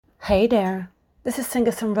Hey there, this is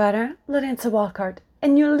singer-songwriter Lorenzo Walcott,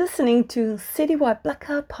 and you're listening to Citywide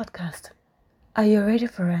Blackout Podcast. Are you ready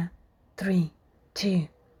for it? 3, 2,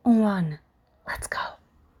 1, let's go.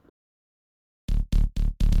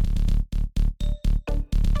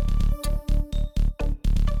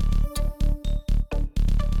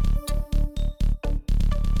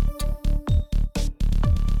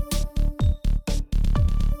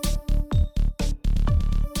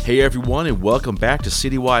 Hey everyone, and welcome back to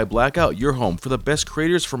Citywide Blackout, your home for the best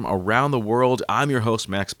creators from around the world. I'm your host,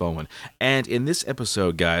 Max Bowen, and in this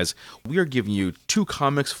episode, guys, we are giving you 2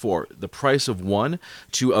 comics for the price of 1,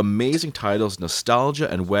 2 amazing titles,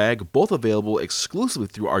 Nostalgia and WAG, both available exclusively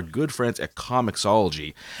through our good friends at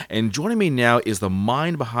Comixology. And joining me now is the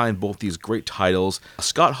mind behind both these great titles,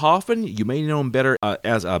 Scott Hoffman. You may know him better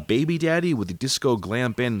as a baby daddy with the disco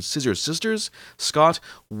glam band Scissor Sisters. Scott,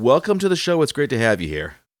 welcome to the show. It's great to have you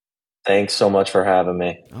here. Thanks so much for having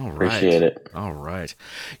me. All right. Appreciate it. All right.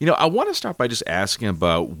 I want to start by just asking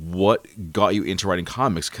about what got you into writing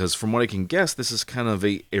comics, because from what I can guess, this is kind of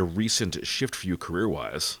a recent shift for you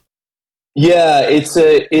career-wise. Yeah, it's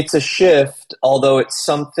a shift, although it's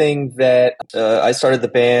something that I started the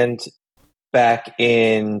band back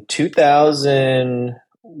in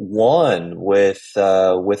 2001 with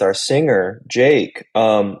our singer, Jake.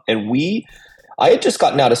 I had just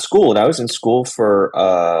gotten out of school, and I was in school for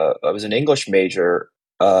I was an English major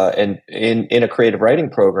and in a creative writing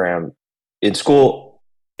program in school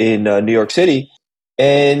in New York City.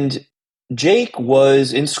 And Jake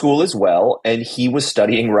was in school as well, and he was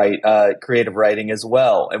studying creative writing as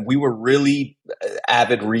well. And we were really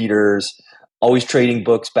avid readers, always trading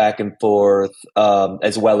books back and forth,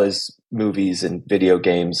 as well as movies and video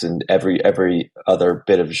games and every other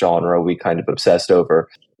bit of genre we kind of obsessed over.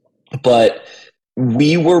 But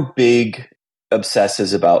we were big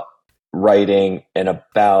obsessives about writing and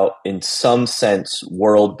about, in some sense,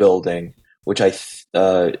 world building, which I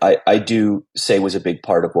do say was a big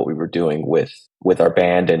part of what we were doing with our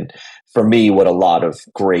band. And for me, what a lot of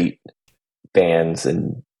great bands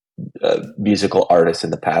and musical artists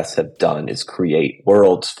in the past have done is create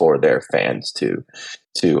worlds for their fans to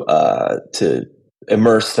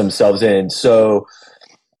immerse themselves in. So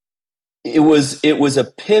it was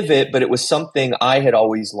a pivot, but it was something I had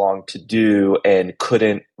always longed to do and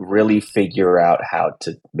couldn't really figure out how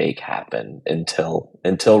to make happen until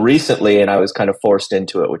recently, and I was kind of forced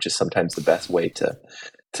into it, which is sometimes the best way to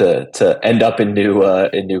end up in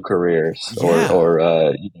new careers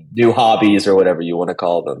or new hobbies or whatever you want to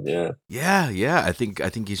call them. Yeah. I think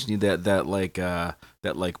you just need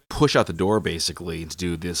that push out the door basically to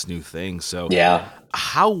do this new thing. So yeah,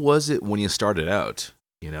 how was it when you started out?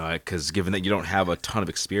 Because given that you don't have a ton of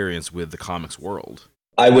experience with the comics world.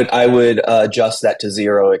 I would adjust that to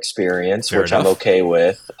 0 experience, Fair which enough. I'm okay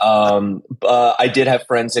with. I did have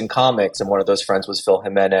friends in comics, and one of those friends was Phil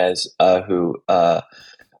Jimenez, who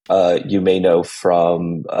you may know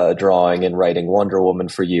from drawing and writing Wonder Woman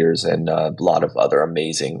for years, and a lot of other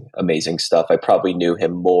amazing stuff. I probably knew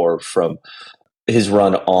him more from his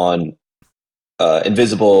run on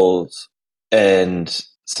Invisibles and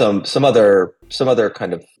some other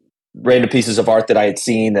kind of random pieces of art that I had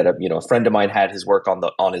seen that a friend of mine had his work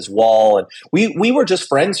on his wall, and we were just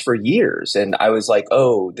friends for years. And I was like,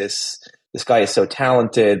 oh, this guy is so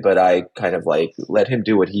talented, but I kind of like let him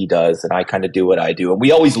do what he does, and I kind of do what I do. And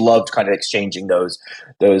we always loved kind of exchanging those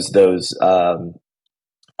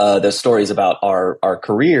stories about our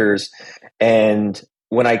careers. And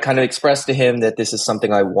when I kind of expressed to him that this is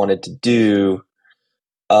something I wanted to do,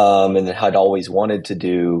 and had always wanted to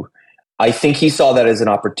do, I think he saw that as an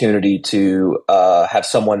opportunity to have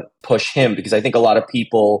someone push him, because I think a lot of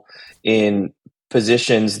people in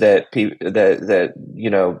positions that the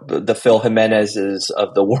Phil Jimenezes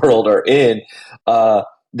of the world are in,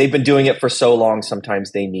 they've been doing it for so long.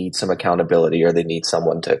 Sometimes they need some accountability, or they need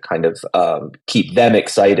someone to kind of keep them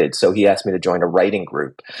excited. So he asked me to join a writing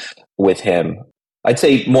group with him. I'd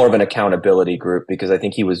say more of an accountability group, because I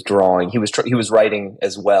think he was drawing. He was writing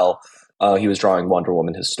as well. He was drawing Wonder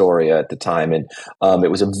Woman Historia at the time, and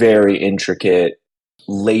it was a very intricate,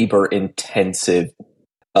 labor-intensive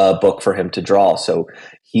book for him to draw. So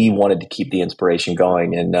he wanted to keep the inspiration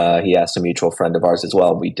going, and he asked a mutual friend of ours as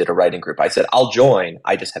well. We did a writing group. I said, I'll join.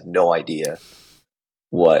 I just have no idea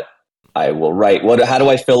what I will write. How do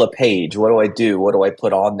I fill a page? What do I do? What do I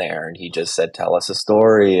put on there? And he just said, tell us a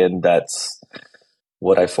story, and that's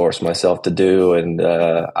what I forced myself to do. And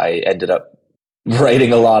I ended up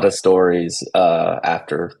writing a lot of stories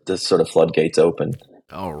after the sort of floodgates opened.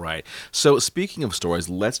 All right. So speaking of stories,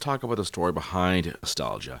 let's talk about the story behind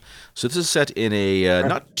Nostalgia. So this is set in a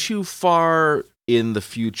not too far in the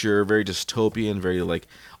future, very dystopian, very like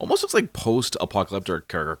almost looks like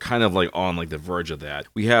post-apocalyptic, or kind of like on like the verge of that.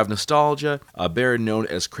 We have Nostalgia, a bear known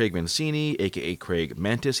as Craig Mancini, aka Craig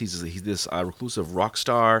Mantis. He's this reclusive rock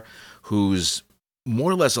star who's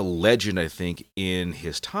more or less a legend, I think, in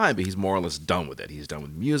his time, but he's more or less done with it. He's done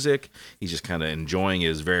with music. He's just kind of enjoying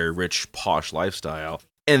his very rich, posh lifestyle.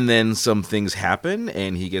 And then some things happen,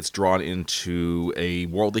 and he gets drawn into a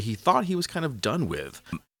world that he thought he was kind of done with.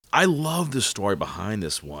 I love the story behind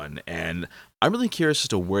this one, and I'm really curious as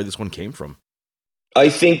to where this one came from. I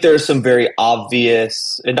think there's some very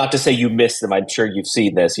obvious, and not to say you missed them, I'm sure you've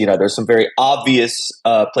seen this, there's some very obvious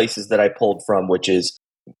places that I pulled from, which is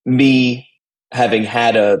me having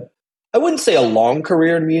had I wouldn't say a long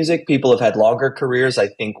career in music. People have had longer careers. I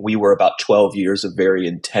think we were about 12 years of very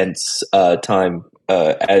intense time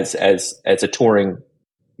as a touring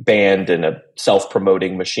band and a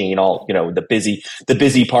self-promoting machine. All the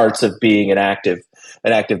busy parts of being an active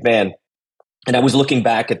band. And I was looking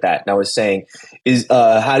back at that, and I was saying,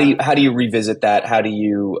 how do you revisit that? How do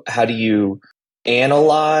you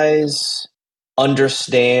analyze,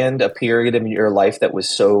 understand a period in your life that was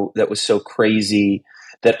so crazy,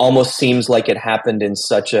 that almost seems like it happened in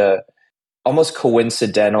such a almost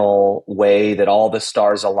coincidental way, that all the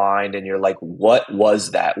stars aligned and you're like, what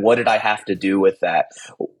was that? What did I have to do with that?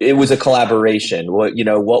 It was a collaboration.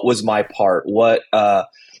 What was my part? What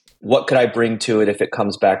could I bring to it if it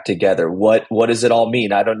comes back together? What does it all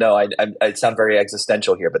mean? I don't know. I sound very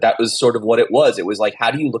existential here, but that was sort of what it was. It was like, how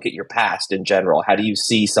do you look at your past in general? How do you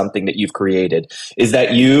see something that you've created? Is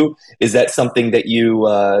that you? Is that something that you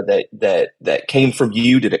that came from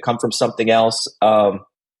you? Did it come from something else?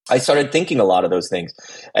 I started thinking a lot of those things.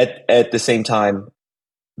 At the same time,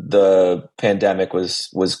 the pandemic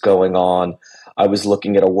was going on. I was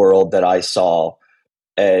looking at a world that I saw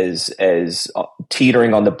as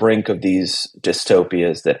teetering on the brink of these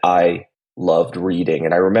dystopias that I loved reading.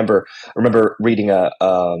 And I remember reading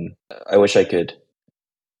I wish I could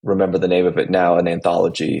remember the name of it now, an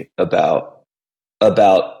anthology about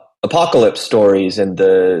apocalypse stories, and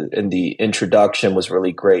the introduction was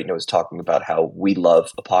really great, and it was talking about how we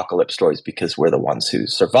love apocalypse stories because we're the ones who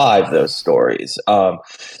survive those stories.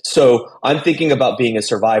 So I'm thinking about being a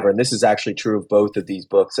survivor, and this is actually true of both of these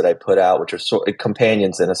books that I put out, which are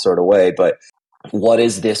companions in a sort of way. But what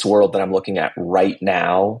is this world that I'm looking at right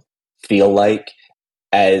now feel like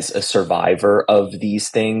as a survivor of these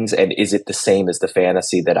things? And is it the same as the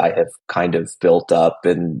fantasy that I have kind of built up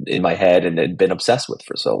in my head and been obsessed with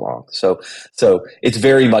for so long? So it's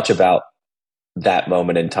very much about that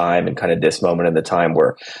moment in time, and kind of this moment in the time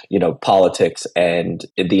where, politics and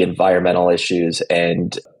the environmental issues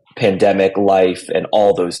and pandemic life and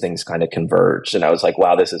all those things kind of converged. And I was like,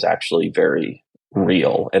 wow, this is actually very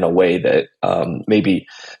real in a way that maybe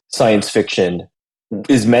science fiction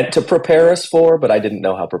is meant to prepare us for, but I didn't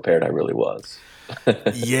know how prepared I really was.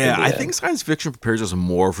 Yeah, I think science fiction prepares us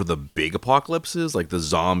more for the big apocalypses, like the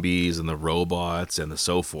zombies and the robots and the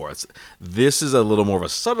so forth. This is a little more of a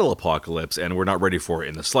subtle apocalypse, and we're not ready for it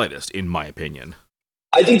in the slightest, in my opinion.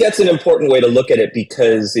 I think that's an important way to look at it,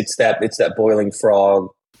 because it's that boiling frog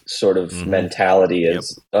sort of mentality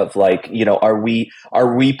of like, are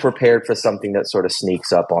we prepared for something that sort of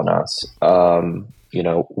sneaks up on us?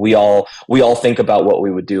 We all think about what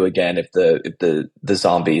we would do again if the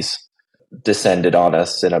zombies descended on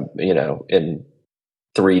us in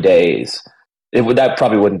 3 days. That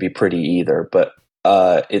probably wouldn't be pretty either, but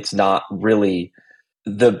it's not really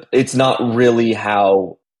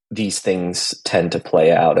how these things tend to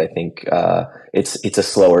play out. I think it's a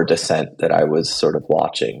slower descent that I was sort of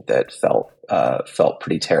watching that felt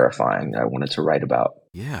pretty terrifying, that I wanted to write about.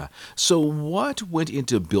 Yeah. So what went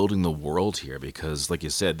into building the world here? Because like you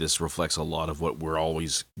said, this reflects a lot of what we're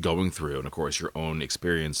always going through, and of course your own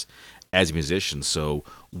experience as a musician. So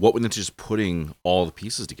what went into just putting all the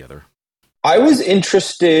pieces together? I was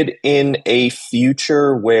interested in a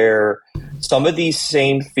future where some of these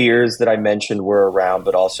same fears that I mentioned were around,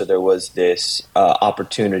 but also there was this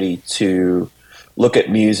opportunity to look at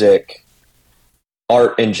music,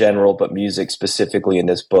 art in general, but music specifically in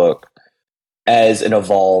this book, as a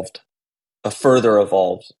further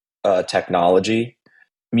evolved technology.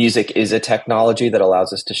 Music is a technology that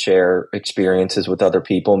allows us to share experiences with other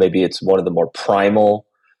people. Maybe it's one of the more primal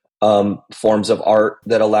forms of art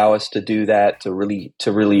that allow us to do that, to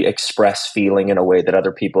really express feeling in a way that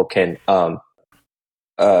other people can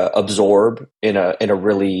absorb in a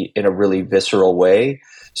really visceral way.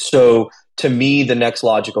 So to me, the next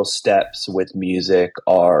logical steps with music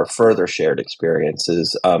are further shared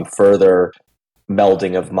experiences, further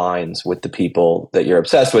melding of minds with the people that you're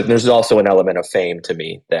obsessed with. And there's also an element of fame to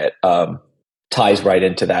me that ties right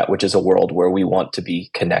into that, which is a world where we want to be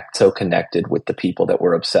so connected with the people that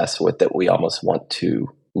we're obsessed with that we almost want to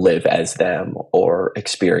live as them or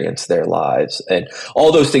experience their lives. And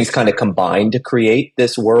all those things kind of combine to create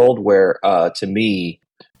this world where, to me,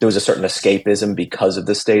 there was a certain escapism because of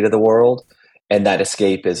the state of the world. And that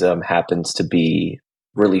escapism happens to be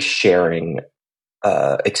really sharing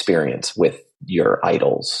experience with your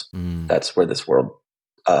idols. That's where this world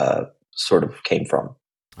sort of came from.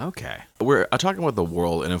 Okay. We're talking about the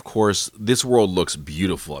world, and of course, this world looks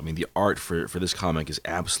beautiful. I mean, the art for this comic is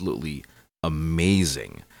absolutely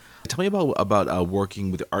amazing. Tell me about working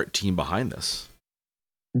with the art team behind this.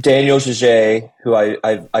 Daniel Jage, who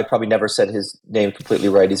I probably never said his name completely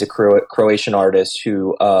right. He's a Croatian artist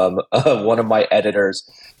who, one of my editors,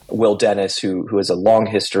 Will Dennis, who has a long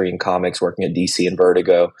history in comics working at DC and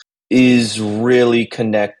Vertigo, is really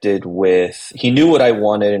connected with, he knew what I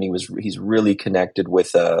wanted, and he's really connected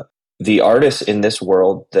with the artists in this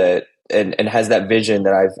world that and has that vision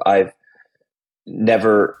that I've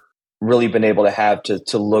never really been able to have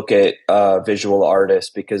to look at visual artists,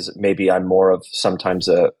 because maybe I'm more of sometimes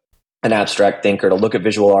an abstract thinker, to look at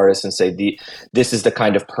visual artists and say this is the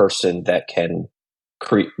kind of person that can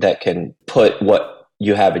put what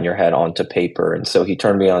you have in your head onto paper. And so he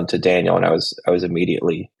turned me on to Daniel, and I was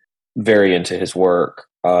immediately very into his work.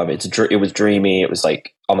 It was dreamy. It was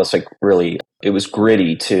like almost like really, it was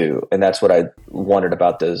gritty too. And that's what I wanted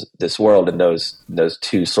about this world and those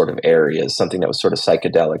two sort of areas, something that was sort of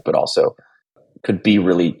psychedelic, but also could be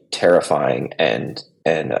really terrifying and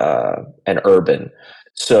urban.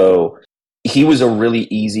 So he was a really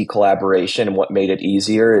easy collaboration. And what made it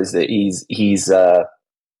easier is that he's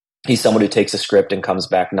someone who takes a script and comes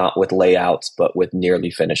back not with layouts, but with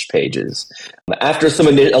nearly finished pages. After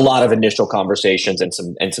a lot of initial conversations and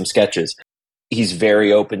some sketches, he's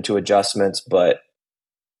very open to adjustments. But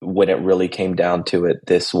when it really came down to it,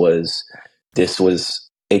 this was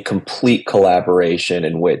a complete collaboration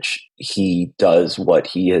in which he does what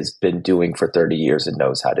he has been doing for 30 years and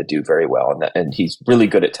knows how to do very well. And he's really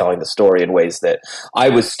good at telling the story in ways that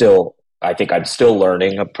I think I'm still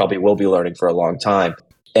learning. I probably will be learning for a long time.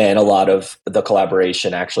 And a lot of the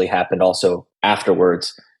collaboration actually happened also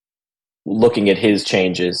afterwards, looking at his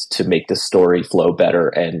changes to make the story flow better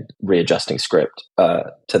and readjusting script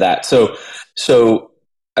to that. So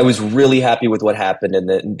I was really happy with what happened.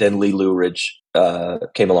 And then Lee Louridge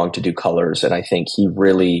came along to do colors. And I think he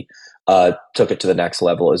really took it to the next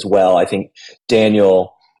level as well. I think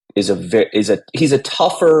Daniel he's a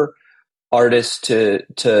tougher artist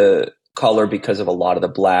to color because of a lot of the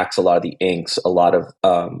blacks, a lot of the inks, a lot of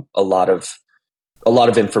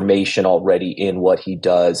information already in what he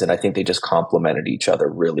does, and I think they just complemented each other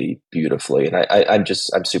really beautifully. And I'm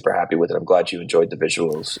super happy with it. I'm glad you enjoyed the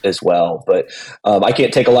visuals as well, but I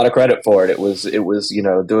can't take a lot of credit for it. It was there was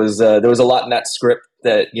a lot in that script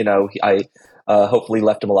that I hopefully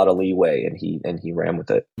left him a lot of leeway, and he ran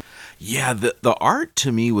with it. Yeah, the art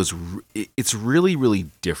to me it's really, really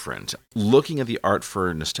different. Looking at the art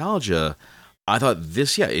for Nostalgia, I thought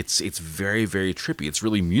it's very, very trippy. It's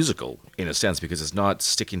really musical in a sense because it's not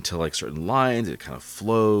sticking to like certain lines. It kind of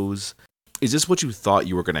flows. Is this what you thought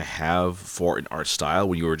you were going to have for an art style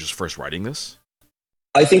when you were just first writing this?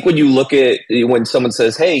 I think when you look at, when someone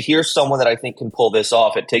says, hey, here's someone that I think can pull this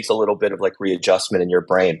off, it takes a little bit of like readjustment in your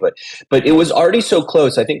brain, but it was already so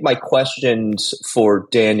close. I think my questions for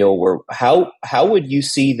Daniel were, how would you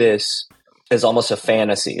see this as almost a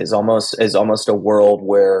fantasy, as almost a world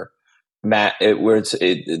where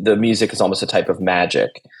the music is almost a type of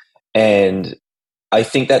magic. And I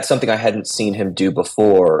think that's something I hadn't seen him do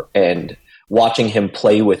before. And watching him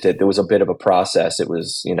play with it, there was a bit of a process. It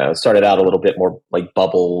was, it started out a little bit more like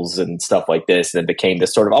bubbles and stuff like this, and then became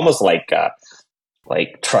this sort of almost like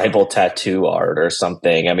tribal tattoo art or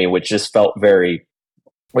something. I mean, which felt very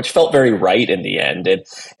right in the end.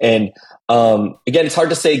 And again, it's hard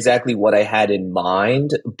to say exactly what I had in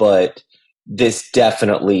mind, but this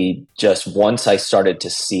definitely, just once I started to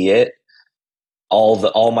see it,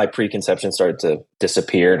 all my preconceptions started to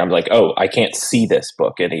disappear, and I'm like, oh, I can't see this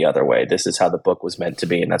book any other way. This is how the book was meant to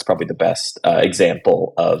be, and that's probably the best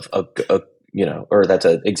example of or that's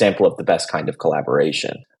an example of the best kind of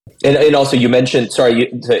collaboration. And also, you mentioned, sorry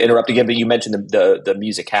to interrupt again, but you mentioned the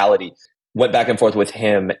musicality. Went back and forth with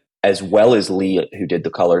him as well as Lee, who did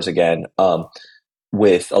the colors again,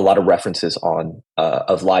 with a lot of references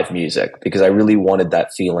of live music, because I really wanted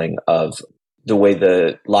that feeling of the way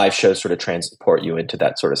the live shows sort of transport you into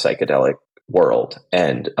that sort of psychedelic world,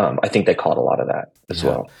 and I think they caught a lot of that as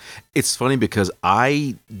well. It's funny because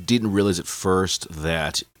I didn't realize at first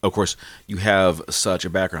that, of course, you have such a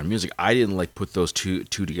background in music. I didn't like put those two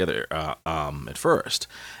together at first,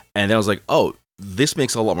 and then I was like, oh, this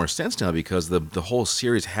makes a lot more sense now because the whole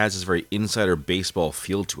series has this very insider baseball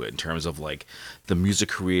feel to it in terms of like the music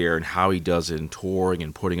career and how he does it in touring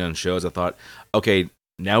and putting on shows. I thought, okay,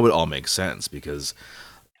 now it all makes sense because.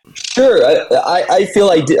 Sure, I feel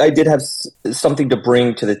I did have something to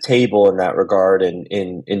bring to the table in that regard, and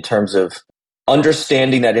in terms of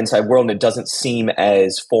understanding that inside world, and it doesn't seem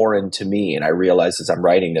as foreign to me. And I realized as I'm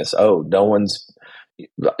writing this, I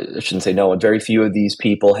shouldn't say no one. Very few of these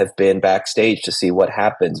people have been backstage to see what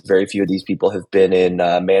happens. Very few of these people have been in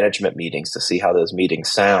management meetings to see how those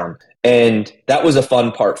meetings sound. And that was a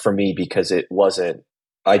fun part for me because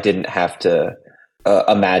I didn't have to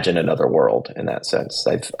imagine another world in that sense.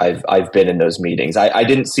 I've been in those meetings. I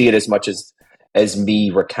didn't see it as much as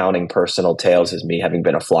me recounting personal tales as me having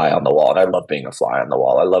been a fly on the wall. And I love being a fly on the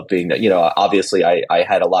wall. I love being, obviously I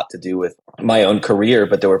had a lot to do with my own career,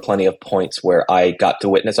 but there were plenty of points where I got to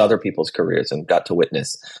witness other people's careers and got to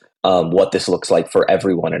witness what this looks like for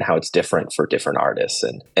everyone and how it's different for different artists,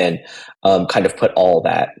 and kind of put all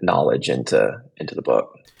that knowledge into the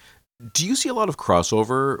book. Do you see a lot of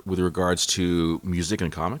crossover with regards to music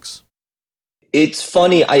and comics? It's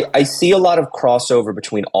funny. I see a lot of crossover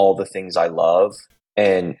between all the things I love,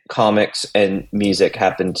 and comics and music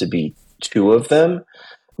happen to be two of them.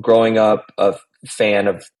 Growing up a fan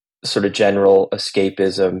of sort of general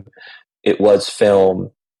escapism, it was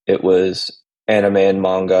film, it was anime and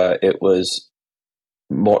manga, it was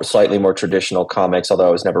slightly more traditional comics, although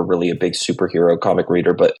I was never really a big superhero comic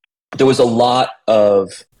reader, but there was a lot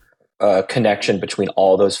of connection between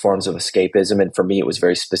all those forms of escapism, and for me it was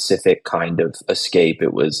very specific kind of escape.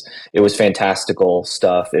 It was fantastical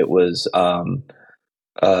stuff. It was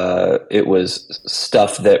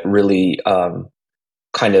stuff that really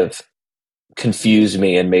kind of confused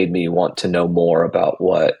me and made me want to know more about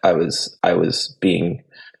what I was being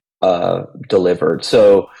delivered.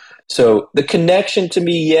 So the connection to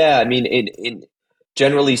me, I mean, in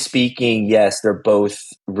generally speaking, yes, they're both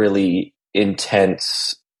really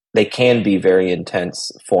intense. They can be very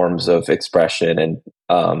intense forms of expression,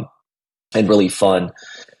 and really fun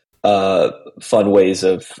ways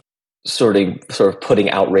of sort of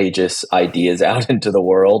putting outrageous ideas out into the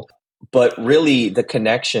world. But really, the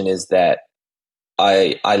connection is that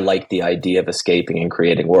I like the idea of escaping and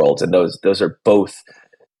creating worlds, and those are both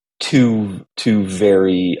two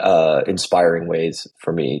very inspiring ways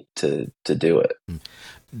for me to do it.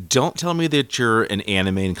 Don't tell me that you're an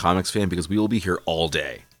anime and comics fan, because we will be here all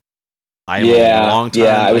day. I am a long time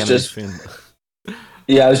anime fan.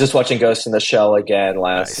 I was just watching Ghost in the Shell again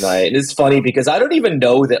last night. And it's funny because I don't even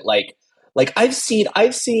know that like I've seen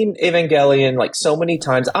Evangelion like so many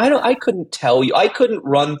times. I couldn't tell you. I couldn't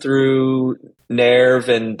run through Nerve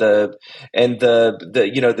and the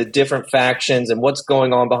the different factions and what's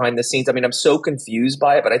going on behind the scenes. I mean, I'm so confused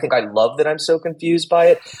by it, but I think I love that I'm so confused by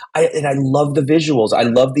it. I love the visuals. I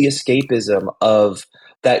love the escapism of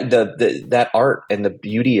that art and the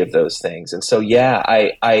beauty of those things. And so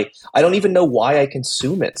I don't even know why I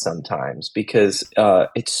consume it sometimes, because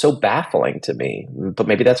it's so baffling to me, but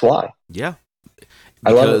maybe that's why. Yeah,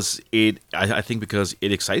 because I think because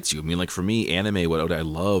it excites you. I mean, like for me, anime, what I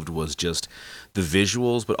loved was just the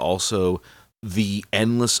visuals, but also the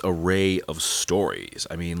endless array of stories.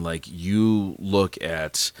 I mean, like you look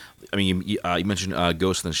at, I mean, you mentioned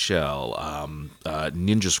Ghost in the Shell,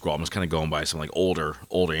 Ninja Scroll. I'm just kind of going by some like older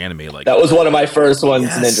anime. Like that was one of my first ones.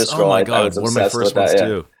 Yes. Ninja Scroll. Oh my god, I was one of my first ones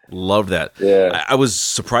too. Loved that. Yeah, I was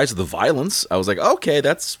surprised at the violence. I was like, okay,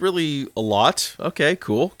 that's really a lot. Okay,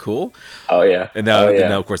 cool. Oh yeah. And now,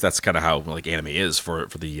 of course, that's kind of how like anime is for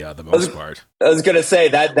the most part. I was gonna say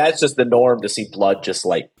that's just the norm, to see blood just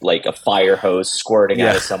like a fire hose squirting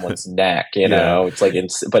out of someone's neck. You know, it's like,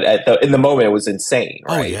 but in the moment it was insane.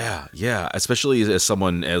 Right? Oh yeah. Especially as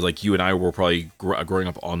someone as like you and I were probably growing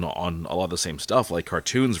up on a lot of the same stuff. Like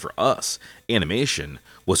cartoons for us, animation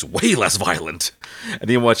was way less violent. And then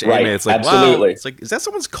you watch anime, it's like, absolutely. Wow, it's like, is that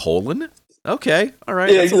someone's colon? Okay, all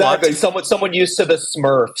right. Yeah, exactly. Someone used to the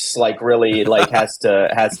Smurfs like really like has to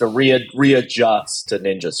readjust to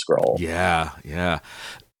Ninja Scroll. Yeah.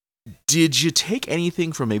 Did you take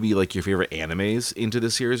anything from maybe like your favorite animes into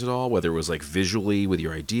the series at all, whether it was like visually with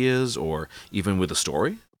your ideas or even with the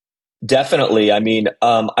story? Definitely. I mean,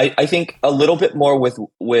 I think a little bit more with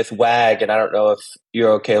WAG, and I don't know if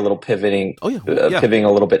you're okay a little pivoting. Pivoting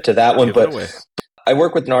a little bit to that one, but I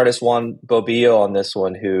work with an artist, Juan Bobillo, on this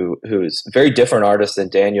one, who's a very different artist than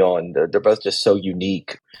Daniel, and they're both just so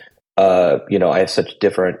unique I have such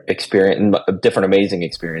different amazing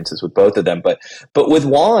experiences with both of them. But with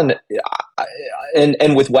Juan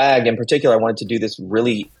and with Wag in particular, I wanted to do this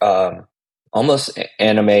really almost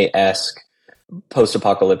anime-esque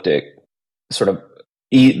post-apocalyptic sort of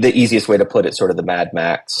the easiest way to put it, sort of the Mad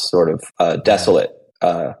Max sort of desolate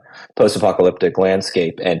post-apocalyptic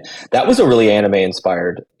landscape, and that was a really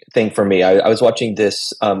anime-inspired thing for me. I was watching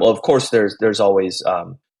this. Well, of course, there's always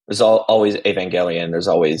always Evangelion. There's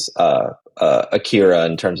always Akira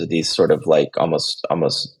in terms of these sort of like almost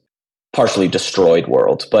partially destroyed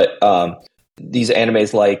worlds. But these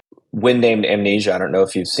animes like Wind Named Amnesia. I don't know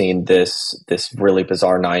if you've seen this really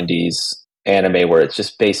bizarre '90s anime where it's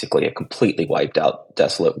just basically a completely wiped out,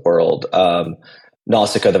 desolate world.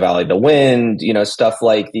 Nausicaa, the Valley of the Wind, stuff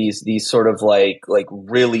like these sort of like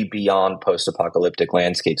really beyond post-apocalyptic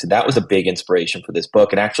landscapes. And that was a big inspiration for this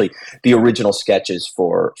book. And actually the original sketches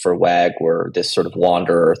for WAG were this sort of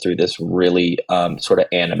wanderer through this really sort of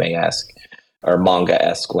anime-esque or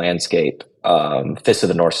manga-esque landscape, Fist of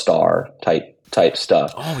the North Star type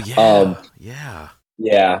stuff. Oh yeah.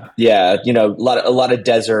 Yeah. A lot of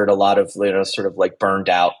desert, a lot of sort of like burned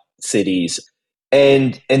out cities.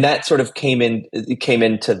 And that sort of came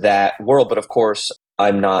into that world. But of course,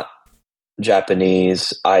 I'm not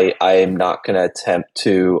Japanese. I am not going to attempt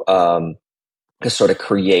to sort of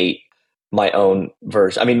create my own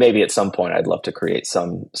version. I mean, maybe at some point I'd love to create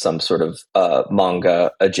some sort of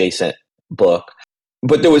manga adjacent book.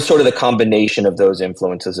 But there was sort of the combination of those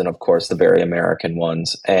influences and, of course, the very American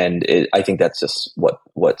ones. And I think that's just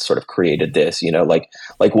what sort of created this, like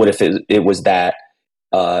what if it was that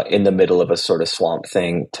in the middle of a sort of Swamp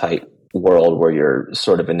Thing type world where you're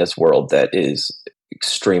sort of in this world that is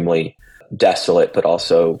extremely desolate, but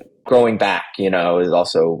also growing back, is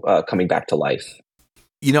also coming back to life.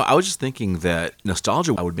 I was just thinking that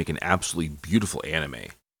Nostalgia would make an absolutely beautiful anime.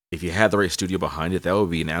 If you had the right studio behind it, that would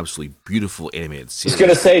be an absolutely beautiful animated series. I was going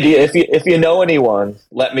to say, if you know anyone,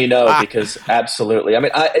 let me know, because absolutely. I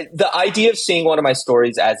mean, the idea of seeing one of my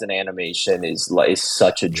stories as an animation is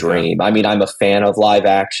such a dream. Yeah. I mean, I'm a fan of live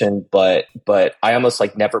action, but I almost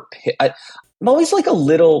like never. I'm always like a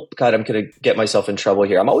little. God, I'm going to get myself in trouble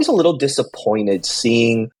here. I'm always a little disappointed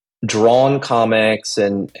seeing drawn comics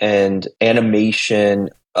and animation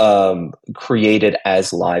created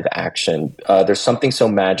as live action. There's something so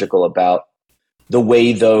magical about the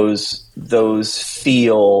way those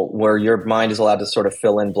feel, where your mind is allowed to sort of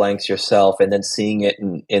fill in blanks yourself, and then seeing it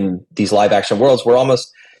in these live action worlds where almost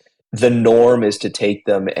the norm is to take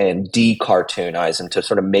them and de-cartoonize them, to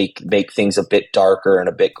sort of make things a bit darker and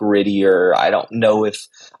a bit grittier. I don't know if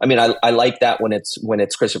I like that when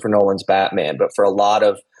it's Christopher Nolan's Batman, but for a lot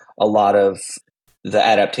of the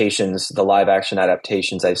adaptations, the live action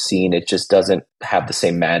adaptations I've seen, it just doesn't have the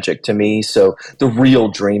same magic to me. So the real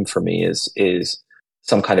dream for me is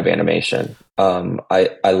some kind of animation. I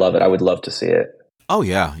love it. I would love to see it. Oh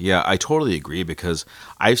yeah. I totally agree, because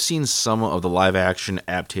I've seen some of the live action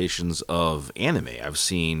adaptations of anime. I've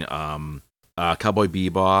seen Cowboy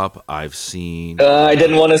Bebop. I've seen. I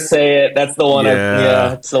didn't want to say it. That's the one.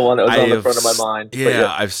 It's the one that was on the front of my mind.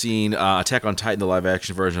 Yeah, I've seen Attack on Titan, the live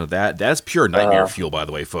action version of that. That's pure nightmare fuel, by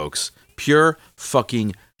the way, folks. Pure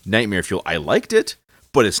fucking nightmare fuel. I liked it,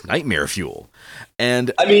 but it's nightmare fuel.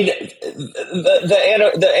 And I mean,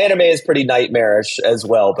 the anime is pretty nightmarish as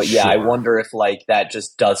well. But yeah, sure. I wonder if like that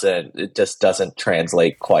just doesn't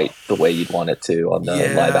translate quite the way you'd want it to on the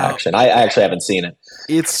live action. I actually haven't seen it.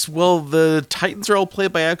 The Titans are all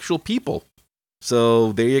played by actual people.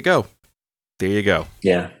 So there you go.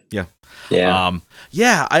 Yeah.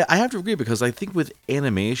 I have to agree, because I think with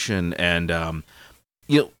animation and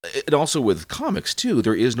and also with comics too,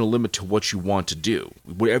 there is no limit to what you want to do.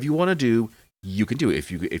 Whatever you want to do, you can do it.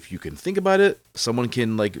 If you can think about it, someone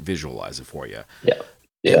can like visualize it for you. Yeah.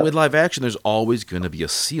 And with live action, there's always going to be a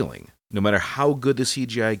ceiling. No matter how good the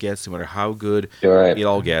CGI gets, no matter how good it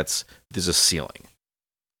all gets, there's a ceiling,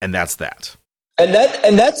 and that's that. And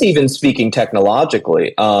that's even speaking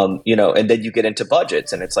technologically, and then you get into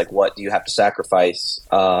budgets, and it's like, what do you have to sacrifice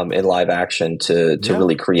in live action to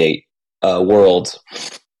really create worlds?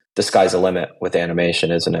 The sky's the limit with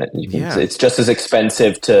animation, isn't it? It's just as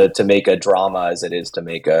expensive to make a drama as it is to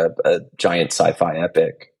make a giant sci-fi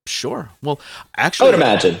epic. Sure. Well, actually, I would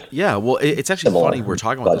imagine. Yeah. Well, it's actually funny we're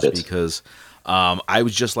talking about this, because I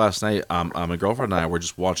was just last night. My girlfriend and I were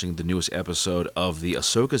just watching the newest episode of the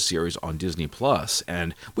Ahsoka series on Disney Plus,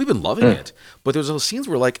 and we've been loving it. But there's those scenes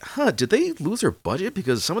where, like, did they lose their budget?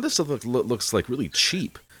 Because some of this stuff looks like really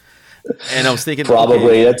cheap. And I was thinking,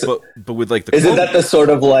 Probably. okay, but with like the Isn't that the sort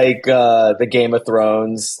of like the Game of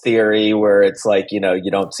Thrones theory where it's like, you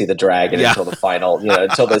don't see the dragon Yeah. until the final,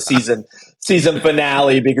 until the season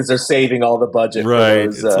finale because they're saving all the budget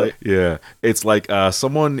right? for those. It's like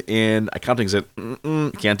someone in accounting said,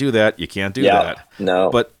 you can't do that. You can't do that. No,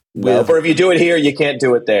 but or if you do it here, you can't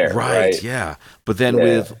do it there. Right. Yeah. But then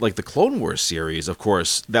with like the Clone Wars series, of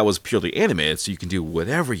course, that was purely animated, so you can do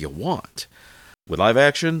whatever you want. With live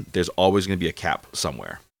action, there's always going to be a cap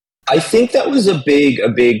somewhere. I think that was a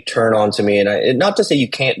big turn on to me, and not to say you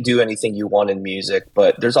can't do anything you want in music,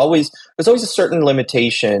 but there's always a certain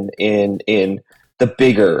limitation in the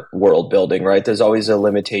bigger world building, right? There's always a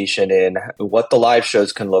limitation in what the live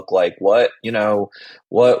shows can look like, what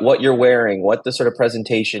you're wearing, what the sort of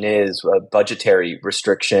presentation is, budgetary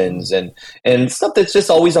restrictions, and stuff that's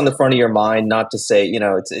just always on the front of your mind. Not to say,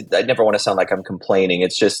 I never want to sound like I'm complaining.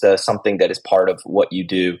 It's just something that is part of what you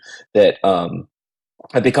do that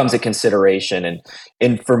it becomes a consideration.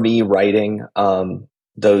 And for me, writing,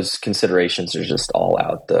 those considerations are just all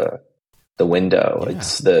out the window. Yeah.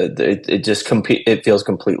 It's it feels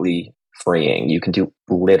completely freeing. You can do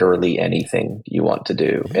literally anything you want to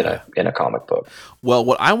do in a comic book. Well,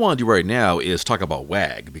 what I want to do right now is talk about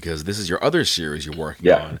WAG, because this is your other series you're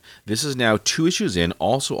working on. This is now 2 issues in,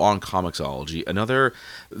 also on Comixology. Another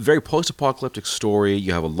very post-apocalyptic story.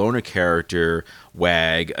 You have a loner character,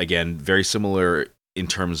 WAG, again, very similar in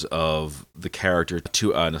terms of the character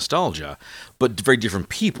to Nostalgia, but very different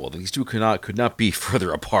people. These two could not be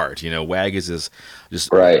further apart. WAG is this just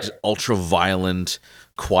ultra violent,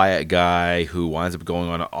 quiet guy who winds up going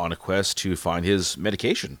on a quest to find his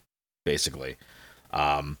medication, basically.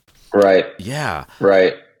 Right. Yeah.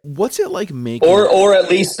 Right. What's it like making, or at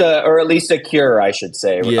least a cure, I should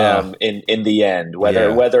say. Yeah. In the end,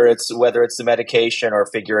 whether it's the medication or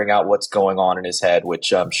figuring out what's going on in his head,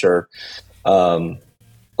 which I'm sure a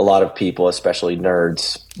lot of people, especially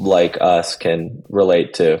nerds like us, can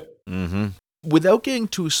relate to. Mm-hmm. Without getting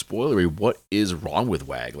too spoilery, what is wrong with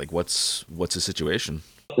WAG? Like, what's his situation?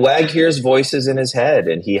 WAG hears voices in his head,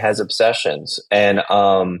 and he has obsessions. And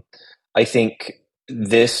I think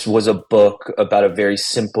this was a book about a very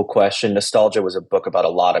simple question. Nostalgia was a book about a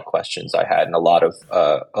lot of questions I had, and a lot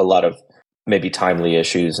of maybe timely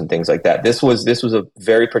issues and things like that. This was a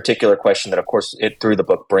very particular question that, of course, through the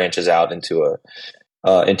book branches out into a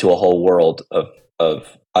whole world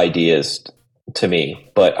of ideas to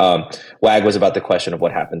me. But WAG was about the question of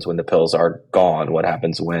what happens when the pills are gone. What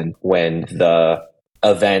happens when the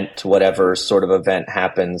event, whatever sort of event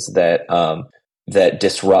happens that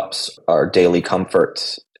disrupts our daily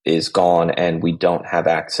comforts, is gone, and we don't have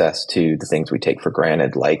access to the things we take for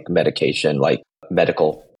granted, like medication, like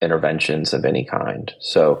medical interventions of any kind.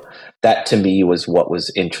 So that to me was what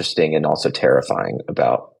was interesting and also terrifying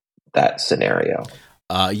about that scenario.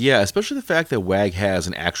 Especially the fact that WAG has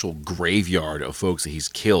an actual graveyard of folks that he's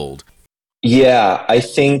killed. Yeah, I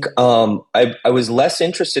think I was less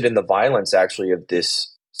interested in the violence actually of this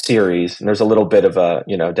series. And there's a little bit of a,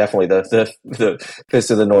 definitely the Fist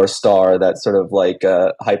of the North Star, that sort of like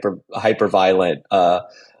hyper violent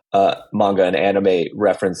manga and anime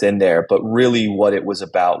reference in there. But really what it was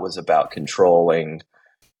about controlling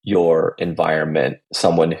your environment.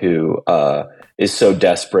 Someone who is so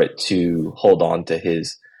desperate to hold on to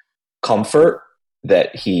his comfort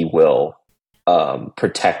that he will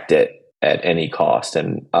protect it at any cost.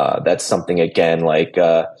 And that's something, again, like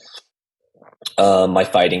my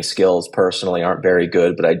fighting skills personally aren't very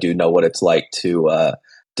good, but I do know what it's like to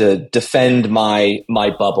defend my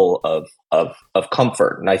bubble of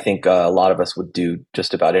comfort. And I think a lot of us would do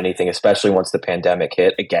just about anything, especially once the pandemic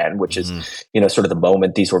hit again, which is, sort of the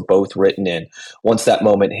moment these were both written in. Once that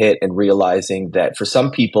moment hit, and realizing that for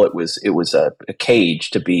some people it was a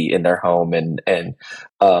cage to be in their home and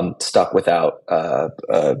stuck without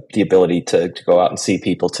the ability to go out and see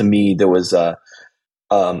people. To me, there was a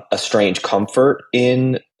strange comfort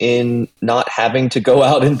in not having to go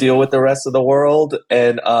out and deal with the rest of the world.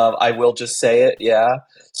 And I will just say it. Yeah.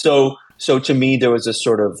 So to me, there was a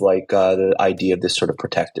sort of like the idea of this sort of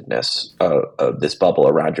protectedness of this bubble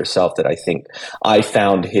around yourself that I think I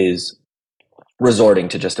found his resorting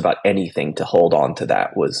to just about anything to hold on to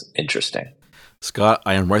that was interesting. Scott,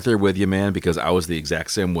 I am right there with you, man, because I was the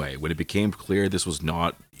exact same way. When it became clear this was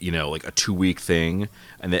not, like a 2-week thing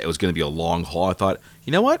and that it was going to be a long haul, I thought,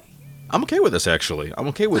 you know what? I'm okay with this, actually. I'm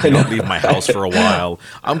okay with not leaving my house for a while.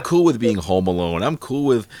 I'm cool with being home alone. I'm cool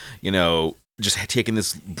with, just taking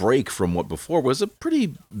this break from what before was a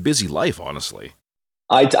pretty busy life, honestly.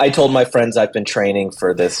 I told my friends I've been training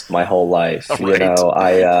for this my whole life. Right. You know,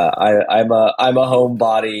 I'm a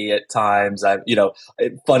homebody at times. I'm, you know,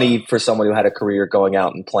 funny for someone who had a career going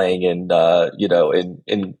out and playing in, you know,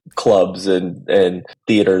 in clubs and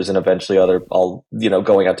theaters and eventually you know,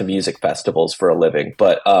 going out to music festivals for a living.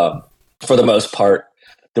 But for the most part,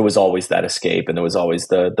 there was always that escape, and there was always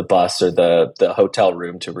the bus or the hotel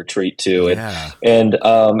room to retreat to, and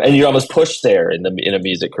you're almost pushed there in a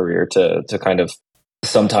music career to kind of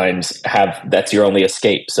sometimes that's your only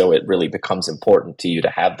escape. So it really becomes important to you to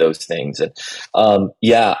have those things. And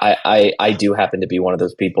I do happen to be one of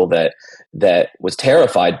those people that was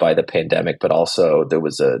terrified by the pandemic, but also there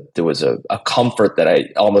was a comfort that I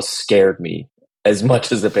almost scared me as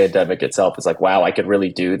much as the pandemic itself. Is like, wow, I could really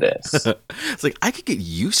do this. It's like, I could get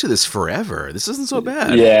used to this forever. This isn't so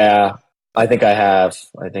bad. Yeah, I think I have.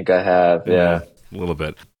 Yeah. A little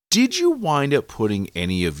bit. Did you wind up putting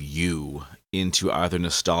any of you into either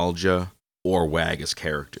Nostalgia or Wag as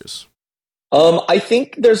characters? I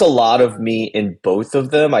think there's a lot of me in both of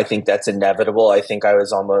them. I think that's inevitable. I think I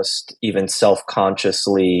was almost even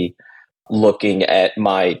self-consciously looking at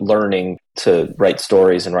my learning to write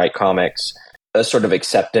stories and write comics, a sort of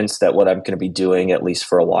acceptance that what I'm going to be doing, at least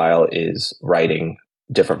for a while, is writing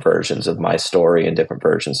different versions of my story and different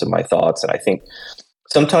versions of my thoughts. And I think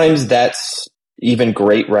sometimes that's even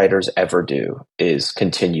great writers ever do, is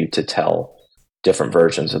continue to tell different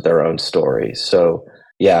versions of their own stories. So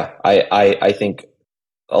yeah, I think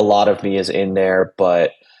a lot of me is in there,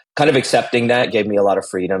 but kind of accepting that gave me a lot of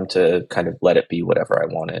freedom to kind of let it be whatever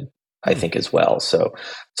I wanted, I think, as well. So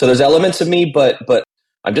there's elements of me, but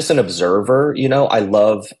I'm just an observer. You know, I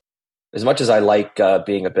love, as much as I like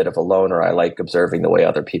being a bit of a loner, I like observing the way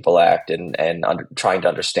other people act and trying to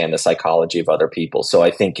understand the psychology of other people. So I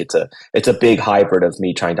think it's a big hybrid of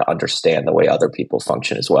me trying to understand the way other people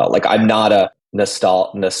function as well. Like, I'm not a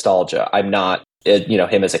nostalgia. I'm not, you know,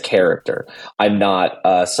 him as a character. I'm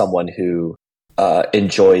not someone who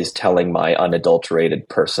enjoys telling my unadulterated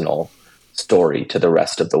personal story to the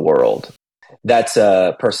rest of the world. That's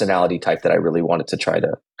a personality type that I really wanted to try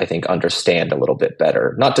to, I think, understand a little bit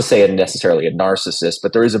better. Not to say necessarily a narcissist,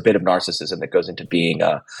 but there is a bit of narcissism that goes into being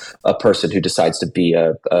a person who decides to be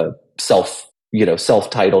a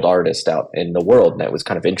self-titled artist out in the world. And that was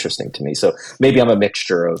kind of interesting to me. So maybe I'm a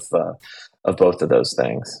mixture of both of those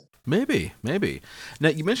things. Maybe. Now,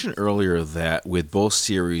 you mentioned earlier that with both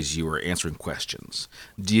series you were answering questions.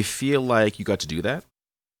 Do you feel like you got to do that?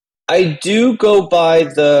 I do go by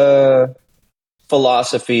the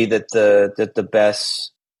philosophy that the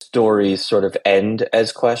best stories sort of end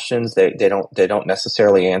as questions. They don't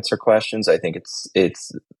necessarily answer questions. I think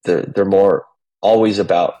they're more always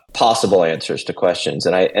about possible answers to questions.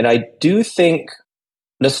 And I do think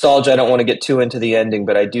Nostalgia, I don't want to get too into the ending,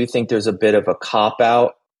 but I do think there's a bit of a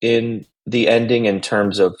cop-out in the ending in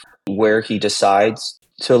terms of where he decides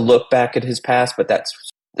to look back at his past. But that's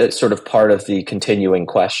sort of part of the continuing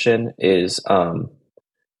question is,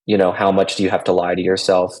 you know, how much do you have to lie to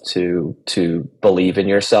yourself to believe in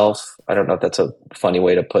yourself? I don't know if that's a funny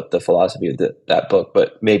way to put the philosophy of that book,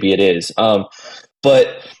 but maybe it is. But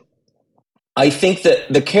I think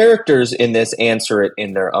that the characters in this answer it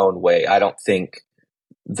in their own way. I don't think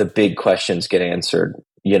the big questions get answered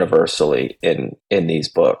universally in these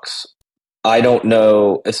books. I don't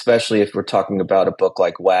know, especially if we're talking about a book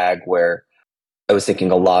like Wag, where I was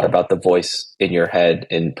thinking a lot about the voice in your head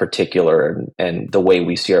in particular, and the way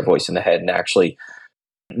we see our voice in the head, and actually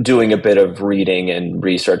doing a bit of reading and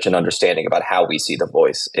research and understanding about how we see the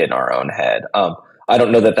voice in our own head. I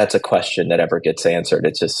don't know that that's a question that ever gets answered.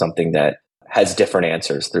 It's just something that has different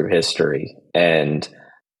answers through history. And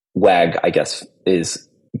Wag, I guess, is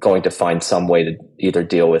going to find some way to either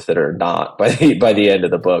deal with it or not by the end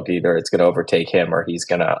of the book. Either it's going to overtake him, or he's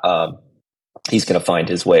going to find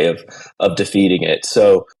his way of defeating it.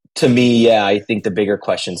 So to me, yeah, I think the bigger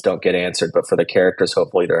questions don't get answered, but for the characters,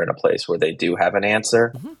 hopefully they're in a place where they do have an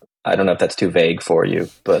answer. Mm-hmm. I don't know if that's too vague for you,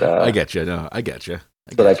 but I get you. No, I get you.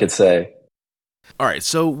 But I could say. All right,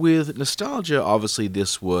 so with Nostalgia, obviously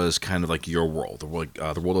this was kind of like your world, the world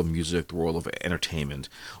of music, the world of entertainment.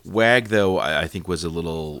 Wag, though, I think was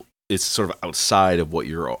it's sort of outside of what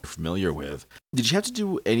you're familiar with. Did you have to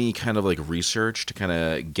do any kind of like research to kind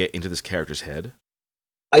of get into this character's head?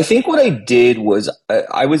 I think what I did was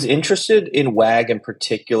I was interested in Wag in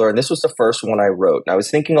particular, and this was the first one I wrote. And I was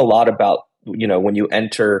thinking a lot about, you know, when you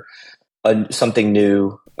enter something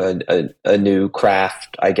new, a new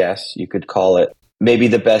craft, I guess you could call it. Maybe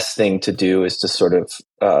the best thing to do is to sort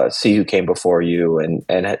of see who came before you and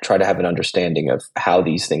try to have an understanding of how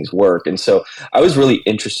these things work. And so I was really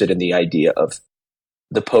interested in the idea of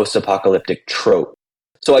the post-apocalyptic trope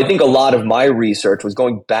So I think a lot of my research was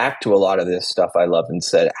going back to a lot of this stuff I love and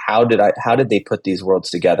said, how did they put these worlds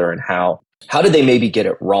together, and how did they maybe get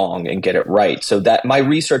it wrong and get it right? So that my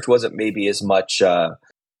research wasn't maybe as much,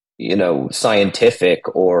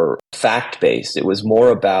 scientific or fact based. It was more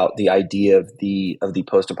about the idea of the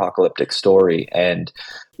post apocalyptic story, and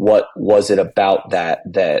what was it about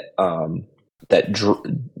that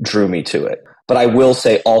drew me to it. But I will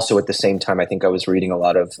say also at the same time, I think I was reading a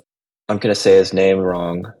lot of, I'm going to say his name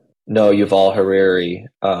wrong. No, Yuval Harari.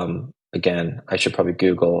 Again, I should probably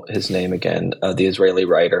Google his name again. The Israeli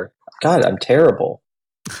writer. God, I'm terrible.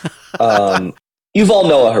 Yuval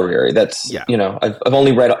Noah Harari. That's, I've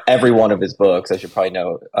only read every one of his books. I should probably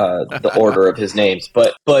know the order of his names.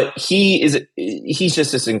 But he's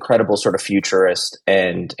just this incredible sort of futurist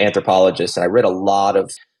and anthropologist. And I read a lot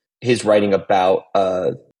of his writing about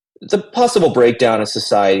the possible breakdown of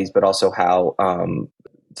societies, but also how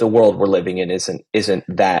the world we're living in isn't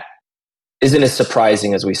as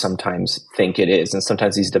surprising as we sometimes think it is. And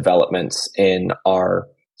sometimes these developments in our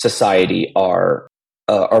society are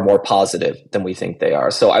more positive than we think they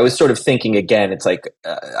are. So I was sort of thinking again, it's like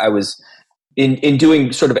I was in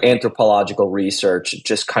doing sort of anthropological research,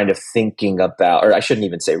 just kind of thinking about, or I shouldn't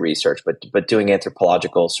even say research, but doing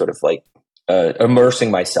anthropological sort of like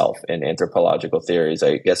immersing myself in anthropological theories,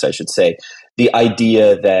 I guess I should say. The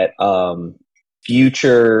idea that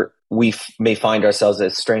future may find ourselves,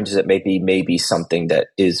 as strange as it may be something that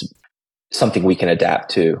is something we can adapt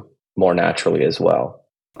to more naturally as well.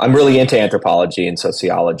 I'm really into anthropology and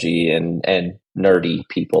sociology and nerdy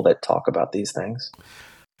people that talk about these things.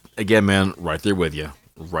 Again, man, right there with you.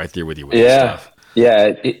 With this stuff.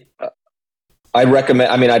 Yeah. I'd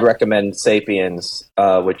recommend Sapiens,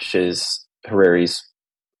 which is Harari's,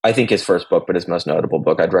 I think, his first book, but his most notable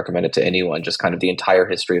book. I'd recommend it to anyone, just kind of the entire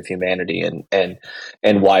history of humanity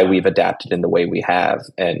and why we've adapted in the way we have.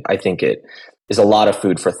 And I think it is a lot of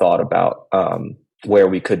food for thought about where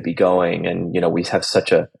we could be going. And, we have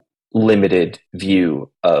such a limited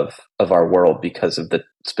view of our world because of the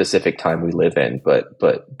specific time we live in, but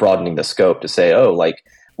broadening the scope to say,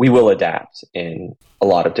 we will adapt in a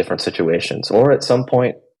lot of different situations, or at some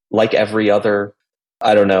point, like every other,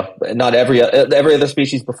 I don't know, not every other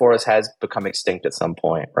species before us has become extinct at some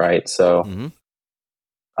point. Right. So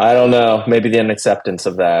I don't know, maybe the unacceptance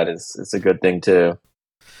of that is a good thing too.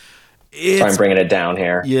 Try and bringing it down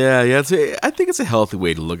here. Yeah. I think it's a healthy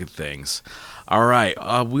way to look at things. All right.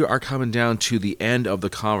 We are coming down to the end of the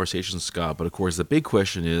conversation, Scott. But of course, the big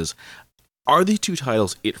question is, are these two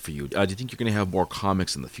titles it for you? Do you think you're going to have more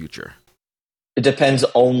comics in the future? It depends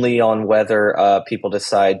only on whether people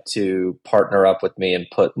decide to partner up with me and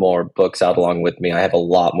put more books out along with me. I have a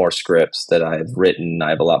lot more scripts that I've written. I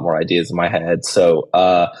have a lot more ideas in my head. So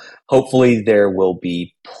hopefully there will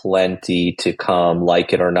be plenty to come,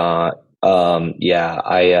 like it or not.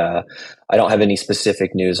 I don't have any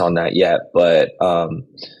specific news on that yet, but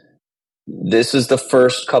this is the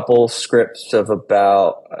first couple scripts of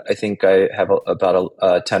about, I think I have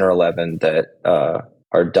about 10 or 11 that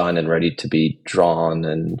are done and ready to be drawn,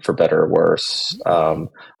 and for better or worse, I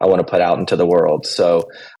want to put out into the world. So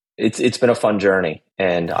it's been a fun journey,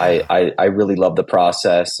 and I really love the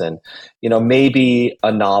process, and maybe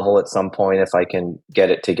a novel at some point if I can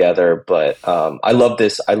get it together. But I love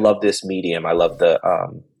this medium. I love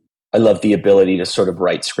the ability to sort of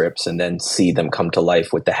write scripts and then see them come to life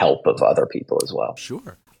with the help of other people as well.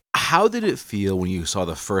 Sure. How did it feel when you saw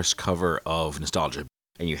the first cover of Nostalgia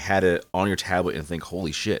and you had it on your tablet and think,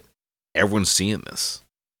 holy shit, everyone's seeing this?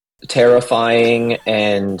 Terrifying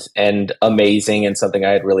and amazing, and something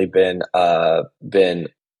I had really been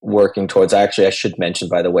working towards. Actually, I should mention,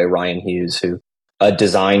 by the way, Ryan Hughes, who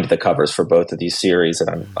designed the covers for both of these series,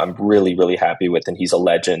 and I'm really, really happy with, and he's a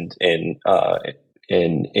legend in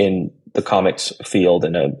the comics field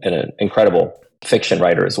and an incredible fiction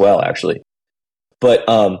writer as well, actually. But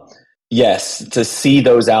yes, to see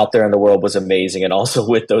those out there in the world was amazing. And also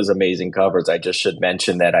with those amazing covers, I just should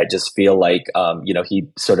mention that I just feel like, he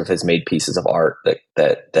sort of has made pieces of art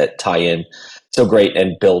that tie in so great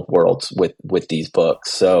and build worlds with these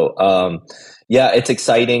books. So, it's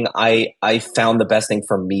exciting. I found the best thing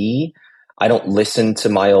for me, I don't listen to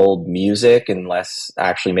my old music unless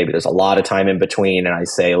actually maybe there's a lot of time in between and I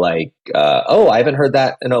say like, I haven't heard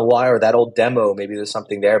that in a while, or that old demo, maybe there's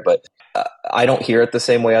something there, but I don't hear it the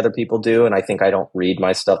same way other people do. And I think I don't read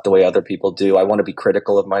my stuff the way other people do. I want to be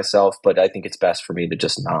critical of myself, but I think it's best for me to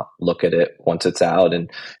just not look at it once it's out and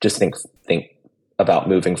just think about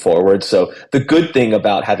moving forward. So the good thing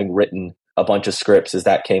about having written a bunch of scripts is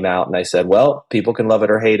that came out and I said, well, people can love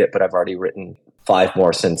it or hate it, but I've already written 5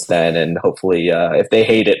 more since then, and hopefully, if they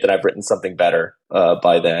hate it, then I've written something better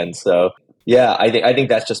by then. So yeah, I think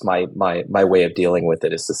that's just my way of dealing with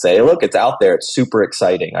it, is to say, look, it's out there. It's super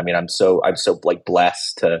exciting. I mean, I'm so like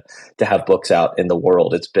blessed to have books out in the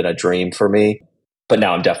world. It's been a dream for me, but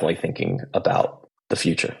now I'm definitely thinking about the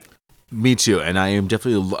future. Me too, and I am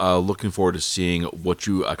definitely looking forward to seeing what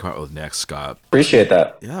you come out with next, Scott. Appreciate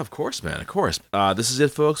that. Yeah, of course, man, of course. This is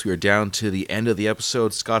it, folks. We are down to the end of the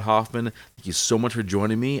episode. Scott Hoffman, thank you so much for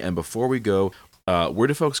joining me. And before we go, where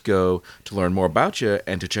do folks go to learn more about you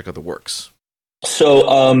and to check out the works?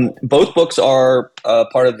 So both books are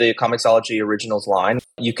part of the Comixology Originals line.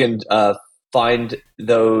 You can find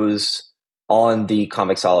those on the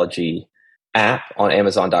Comixology app on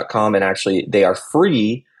Amazon.com, and actually they are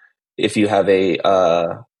free if you have a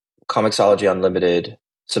Comixology Unlimited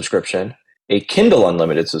subscription, a Kindle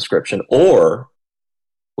Unlimited subscription, or,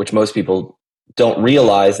 which most people don't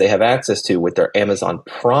realize they have access to, with their Amazon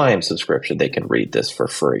Prime subscription, they can read this for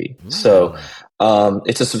free. So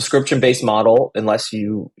it's a subscription-based model, unless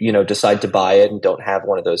you decide to buy it and don't have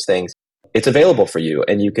one of those things. It's available for you,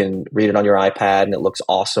 and you can read it on your iPad, and it looks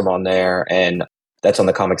awesome on there. And that's on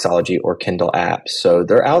the Comixology or Kindle apps. So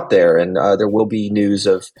they're out there, and there will be news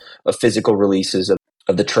of physical releases of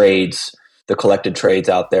the trades, the collected trades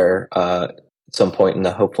out there at some point in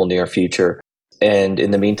the hopeful near future. And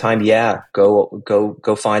in the meantime, yeah, go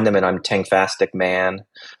find them. And I'm Tankfastic Man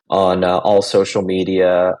on all social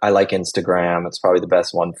media. I like Instagram. It's probably the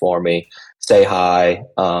best one for me. Say hi,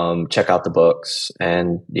 check out the books.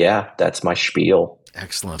 And yeah, that's my spiel.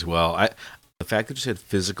 Excellent. Well, the fact that you said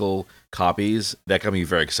physical copies, that got me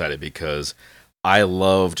very excited, because I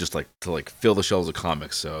love just to fill the shelves of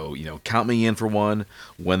comics. So, count me in for one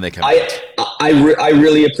when they come out. I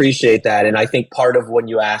really appreciate that. And I think part of when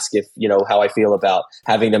you ask if, how I feel about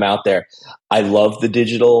having them out there, I love the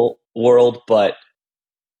digital world, but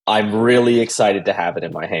I'm really excited to have it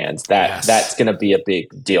in my hands. That's going to be a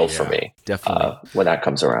big deal for me. Definitely. When that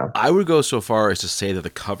comes around. I would go so far as to say that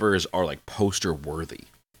the covers are like poster worthy.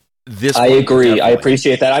 I agree. Definitely. I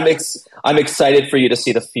appreciate that. I'm excited for you to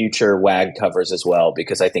see the future WAG covers as well,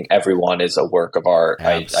 because I think everyone is a work of art.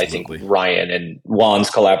 I think Ryan and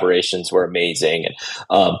Juan's collaborations were amazing. And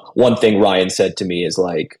one thing Ryan said to me is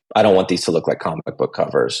I don't want these to look like comic book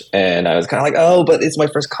covers. And I was kind of like, oh, but it's my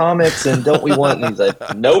first comics, and don't we want? And he's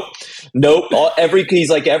like, nope.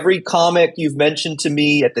 Every comic you've mentioned to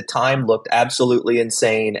me at the time looked absolutely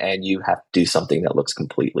insane, and you have to do something that looks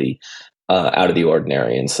completely out of the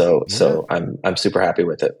ordinary. And so I'm super happy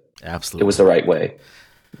with it. Absolutely. It was the right way.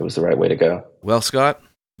 It was the right way to go. Well, Scott,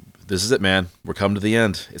 this is it, man. We're coming to the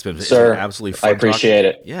end. It's been absolutely fun. I appreciate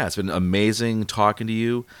it. Yeah, it's been amazing talking to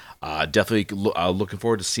you. Definitely looking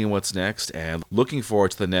forward to seeing what's next, and looking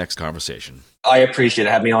forward to the next conversation. I appreciate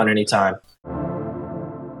it. Have me on anytime.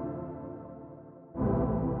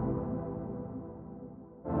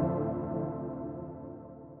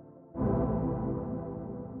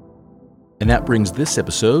 And that brings this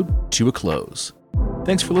episode to a close.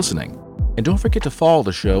 Thanks for listening. And don't forget to follow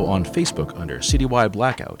the show on Facebook under Citywide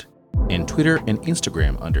Blackout, and Twitter and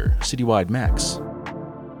Instagram under Citywide Max.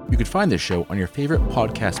 You can find this show on your favorite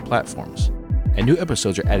podcast platforms, and new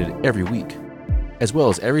episodes are added every week, as well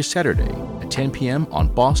as every Saturday at 10 p.m. on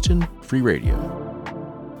Boston Free Radio.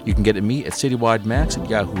 You can get at me at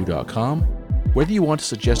citywidemax@yahoo.com, whether you want to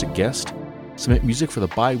suggest a guest, submit music for the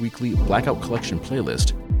bi-weekly Blackout Collection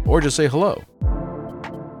playlist, or just say hello.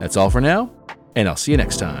 That's all for now, and I'll see you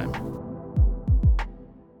next time.